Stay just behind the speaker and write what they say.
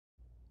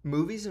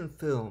Movies and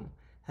film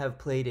have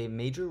played a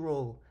major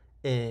role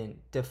in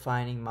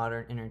defining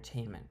modern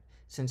entertainment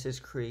since its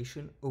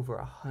creation over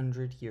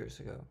 100 years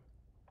ago.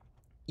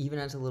 Even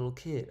as a little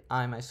kid,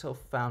 I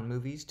myself found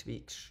movies to be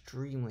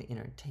extremely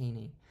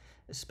entertaining,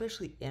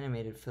 especially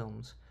animated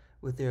films,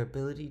 with their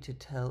ability to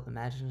tell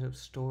imaginative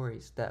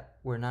stories that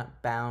were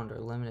not bound or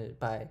limited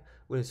by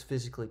what is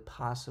physically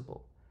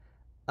possible,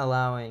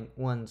 allowing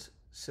one's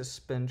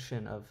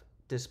suspension of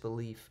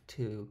disbelief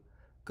to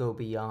go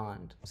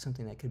beyond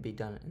something that could be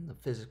done in the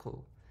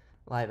physical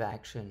live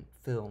action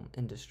film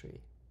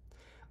industry.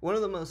 One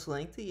of the most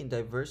lengthy and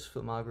diverse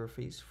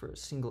filmographies for a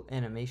single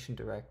animation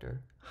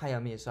director,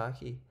 Hayao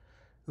Miyazaki,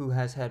 who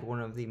has had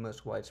one of the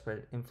most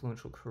widespread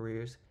influential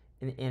careers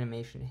in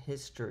animation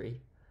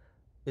history,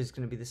 is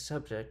going to be the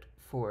subject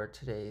for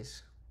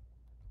today's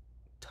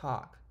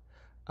talk.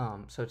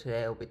 So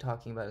today I will be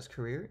talking about his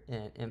career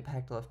and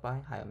impact left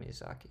by Hayao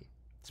Miyazaki.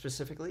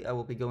 Specifically, I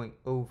will be going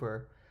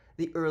over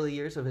the early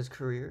years of his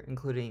career,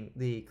 including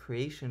the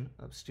creation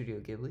of Studio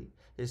Ghibli,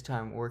 his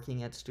time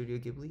working at Studio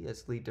Ghibli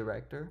as lead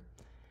director,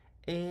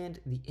 and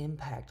the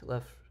impact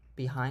left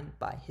behind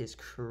by his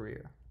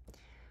career.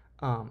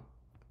 Um,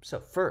 so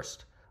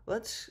first,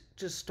 let's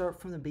just start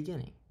from the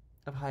beginning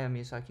of Hayao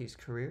Miyazaki's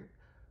career,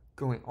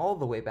 going all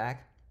the way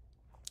back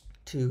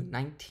to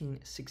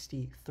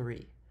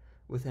 1963,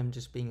 with him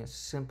just being a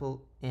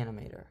simple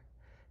animator.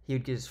 He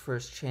would get his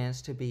first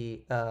chance to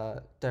be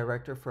a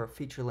director for a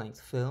feature-length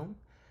film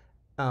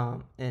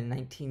in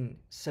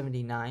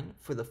 1979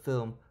 for the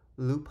film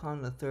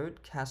Lupin III,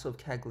 Castle of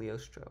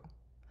Cagliostro.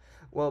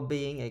 While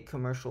being a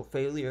commercial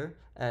failure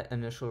at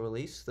initial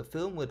release, the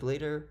film would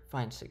later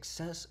find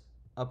success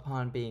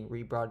upon being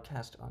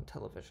rebroadcast on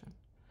television.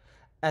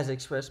 As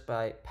expressed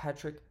by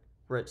Patrick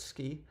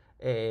Britsky,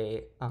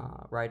 a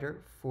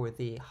writer for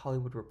The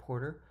Hollywood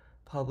Reporter,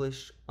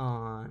 published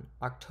on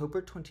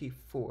October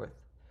 24th,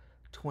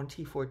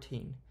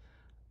 2014,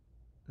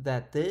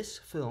 that this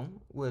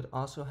film would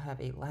also have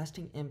a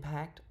lasting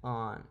impact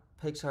on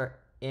Pixar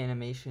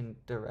animation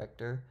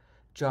director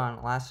John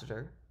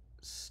Lasseter,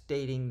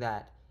 stating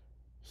that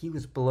he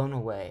was blown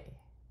away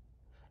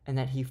and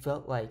that he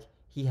felt like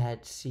he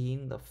had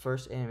seen the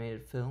first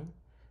animated film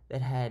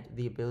that had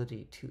the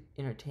ability to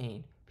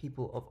entertain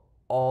people of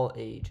all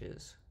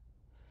ages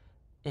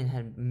and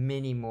had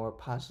many more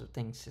positive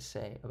things to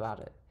say about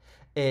it.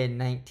 In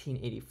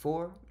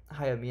 1984,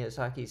 Hayao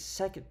Miyazaki's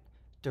second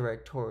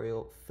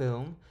directorial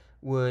film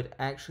would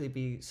actually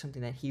be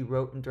something that he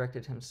wrote and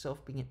directed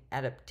himself, being an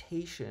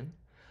adaptation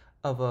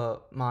of a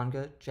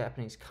manga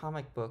Japanese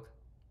comic book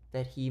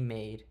that he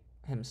made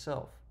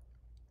himself.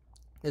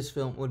 This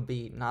film would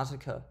be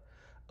Nausicaa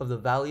of the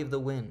Valley of the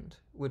Wind,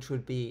 which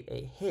would be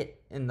a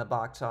hit in the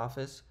box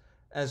office,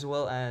 as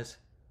well as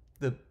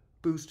the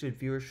boosted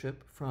viewership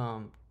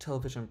from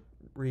television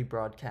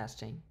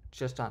rebroadcasting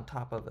just on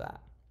top of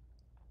that.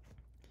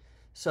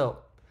 So,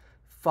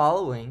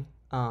 following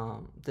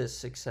this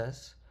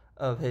success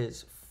of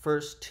his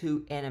first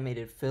two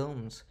animated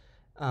films,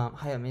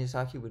 Hayao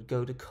Miyazaki would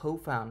go to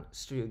co-found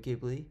Studio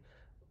Ghibli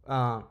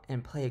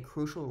and play a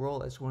crucial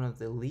role as one of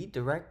the lead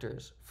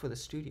directors for the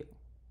studio.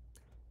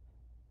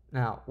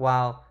 Now,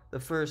 while the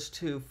first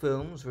two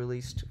films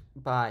released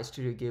by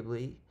Studio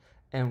Ghibli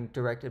and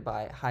directed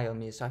by Hayao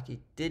Miyazaki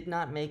did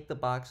not make the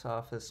box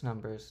office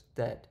numbers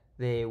that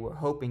they were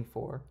hoping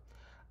for,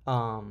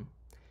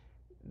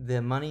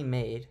 the money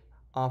made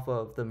off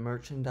of the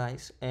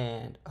merchandise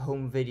and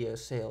home video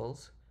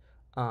sales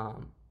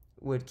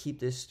would keep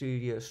this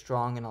studio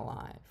strong and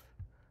alive.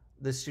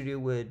 The studio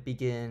would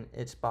begin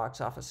its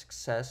box office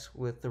success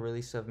with the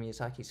release of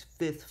Miyazaki's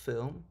fifth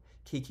film,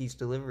 Kiki's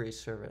Delivery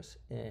Service,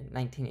 in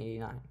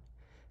 1989,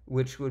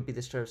 which would be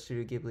the start of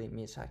Studio Ghibli and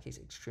Miyazaki's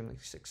extremely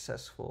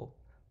successful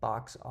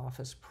box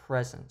office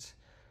presence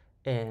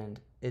and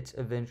its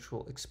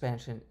eventual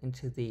expansion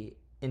into the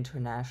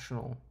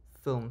international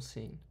film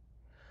scene.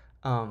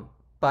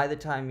 By the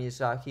time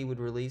Miyazaki would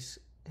release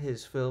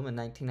his film in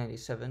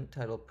 1997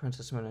 titled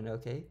Princess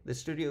Mononoke, the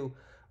studio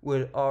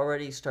would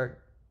already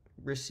start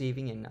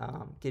receiving and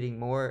getting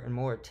more and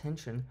more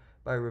attention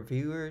by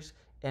reviewers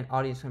and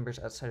audience members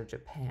outside of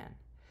Japan.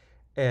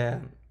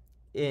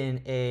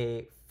 In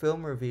a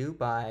film review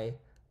by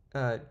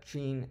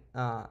Gene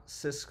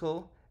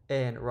Siskel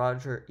and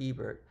Roger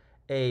Ebert,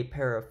 a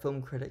pair of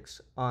film critics,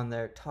 on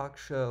their talk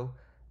show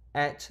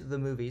At the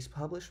Movies,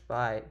 published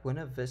by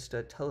Buena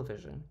Vista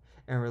Television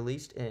and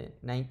released in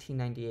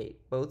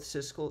 1998, both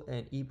Siskel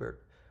and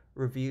Ebert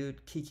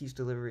reviewed Kiki's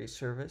Delivery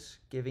Service,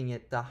 giving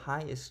it the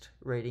highest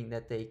rating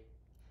that they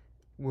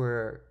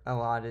were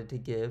allotted to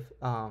give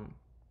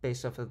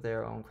based off of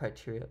their own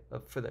criteria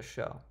for the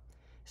show,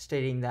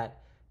 stating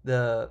that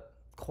the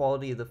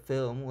quality of the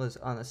film was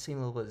on the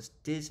same level as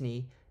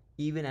Disney,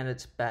 even at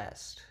its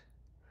best.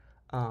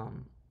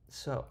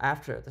 So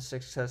after the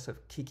success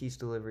of Kiki's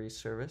Delivery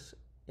Service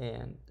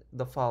and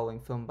the following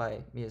film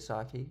by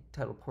Miyazaki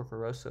titled Porco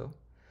Rosso,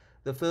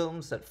 the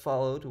films that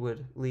followed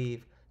would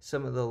leave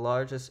some of the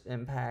largest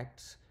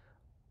impacts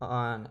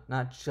on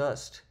not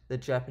just the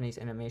Japanese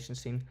animation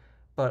scene,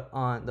 but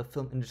on the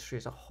film industry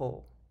as a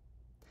whole.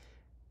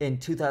 In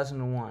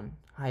 2001,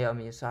 Hayao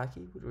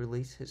Miyazaki would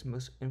release his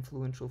most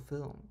influential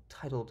film,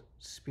 titled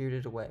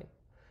Spirited Away,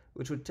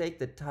 which would take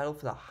the title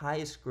for the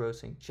highest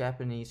grossing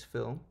Japanese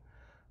film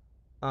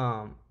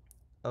um,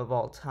 of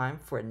all time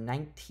for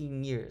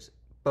 19 years,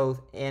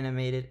 both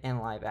animated and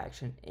live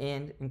action,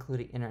 and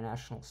including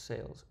international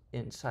sales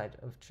inside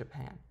of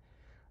Japan.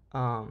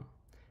 Um,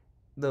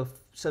 the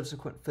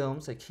subsequent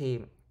films that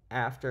came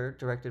after,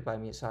 directed by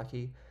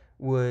Miyazaki,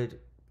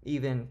 would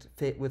even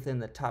fit within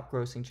the top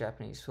grossing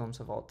Japanese films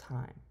of all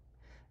time,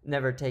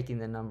 never taking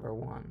the number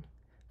one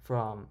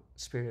from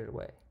Spirited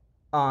Away.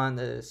 On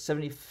the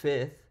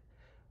 75th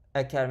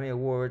Academy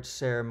Awards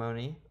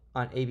ceremony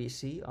on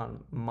ABC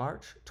on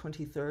March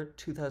 23rd,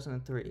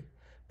 2003,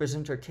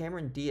 presenter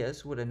Cameron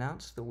Diaz would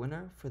announce the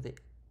winner for the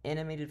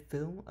Animated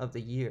Film of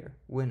the Year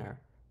winner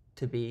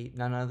to be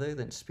none other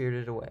than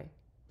Spirited Away.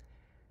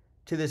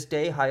 To this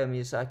day, Hayao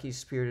Miyazaki's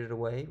Spirited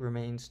Away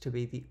remains to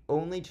be the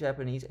only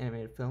Japanese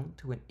animated film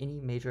to win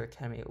any major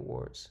Academy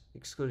Awards,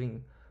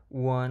 excluding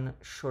one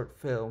short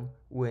film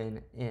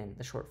win in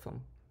the short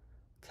film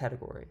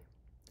category.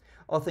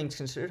 All things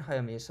considered,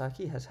 Hayao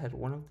Miyazaki has had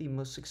one of the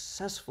most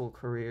successful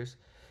careers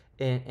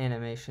in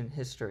animation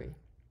history.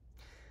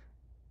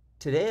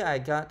 Today, I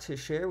got to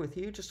share with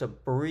you just a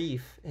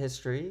brief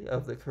history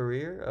of the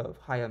career of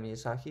Hayao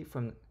Miyazaki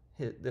from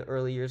the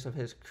early years of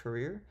his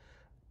career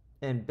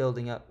and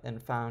building up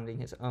and founding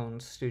his own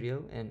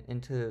studio and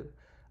into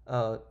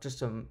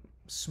just a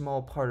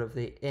small part of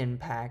the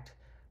impact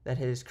that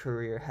his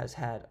career has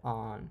had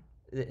on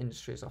the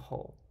industry as a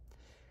whole.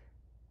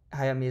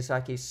 Hayao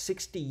Miyazaki's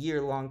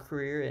 60-year-long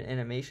career in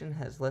animation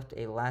has left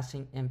a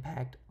lasting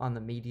impact on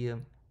the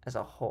medium as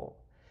a whole.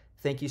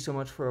 Thank you so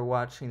much for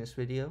watching this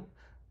video.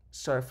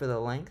 Sorry for the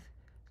length.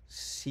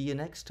 See you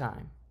next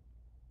time.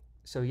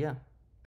 So yeah.